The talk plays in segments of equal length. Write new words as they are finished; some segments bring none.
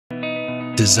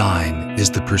design is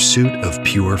the pursuit of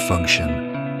pure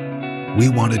function. We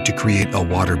wanted to create a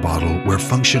water bottle where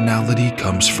functionality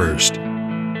comes first.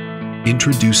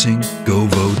 Introducing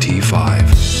GOVO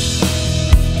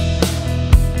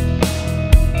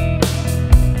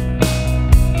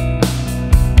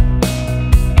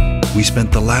T5. We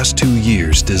spent the last 2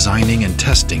 years designing and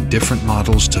testing different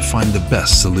models to find the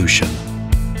best solution.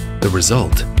 The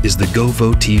result is the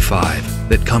GOVO T5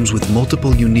 that comes with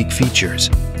multiple unique features,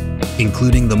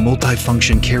 including the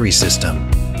multi-function carry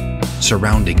system,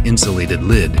 surrounding insulated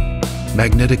lid,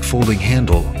 magnetic folding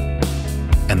handle,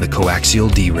 and the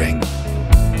coaxial D-ring.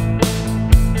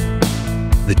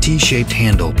 The T-shaped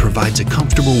handle provides a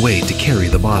comfortable way to carry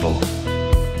the bottle.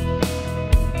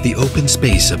 The open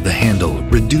space of the handle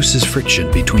reduces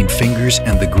friction between fingers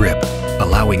and the grip,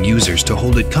 allowing users to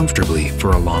hold it comfortably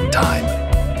for a long time.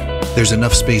 There's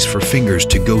enough space for fingers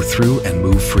to go through and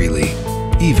move freely,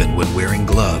 even when wearing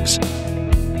gloves.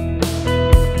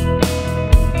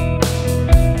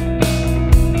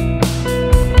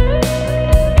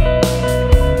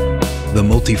 The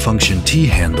multifunction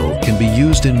T-handle can be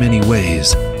used in many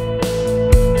ways.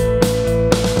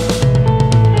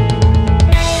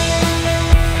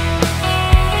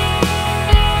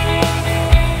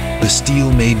 The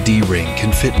steel-made D-ring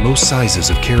can fit most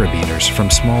sizes of carabiners from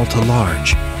small to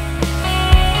large.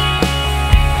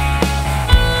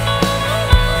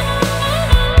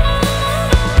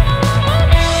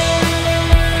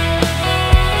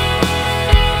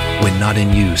 When not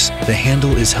in use, the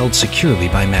handle is held securely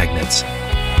by magnets.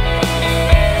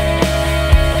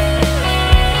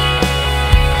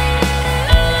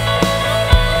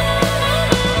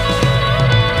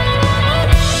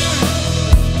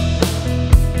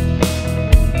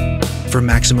 For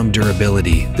maximum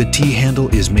durability, the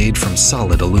T-handle is made from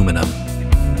solid aluminum.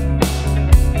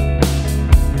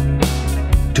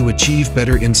 To achieve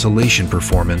better insulation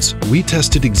performance, we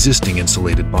tested existing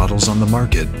insulated bottles on the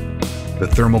market. The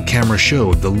thermal camera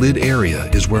showed the lid area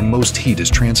is where most heat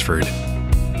is transferred.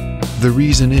 The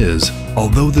reason is,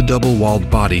 although the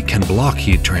double-walled body can block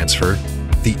heat transfer,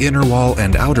 the inner wall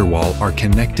and outer wall are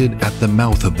connected at the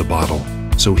mouth of the bottle,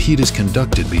 so heat is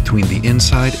conducted between the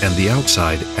inside and the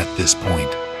outside at this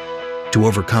point. To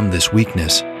overcome this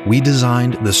weakness, we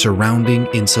designed the Surrounding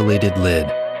Insulated Lid.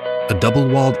 A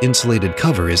double-walled insulated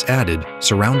cover is added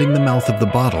surrounding the mouth of the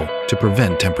bottle to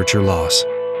prevent temperature loss.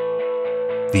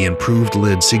 The improved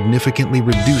lid significantly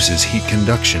reduces heat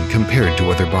conduction compared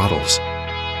to other bottles.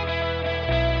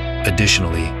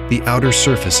 Additionally, the outer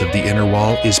surface of the inner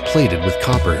wall is plated with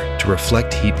copper to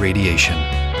reflect heat radiation.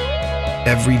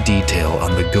 Every detail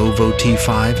on the GOVO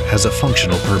T5 has a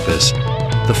functional purpose.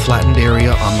 The flattened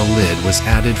area on the lid was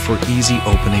added for easy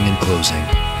opening and closing.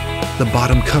 The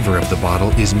bottom cover of the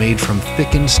bottle is made from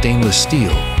thickened stainless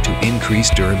steel to increase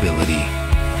durability.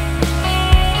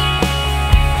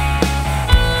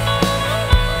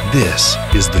 This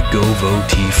is the GOVO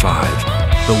T5,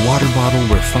 the water bottle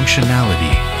where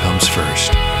functionality comes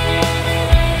first.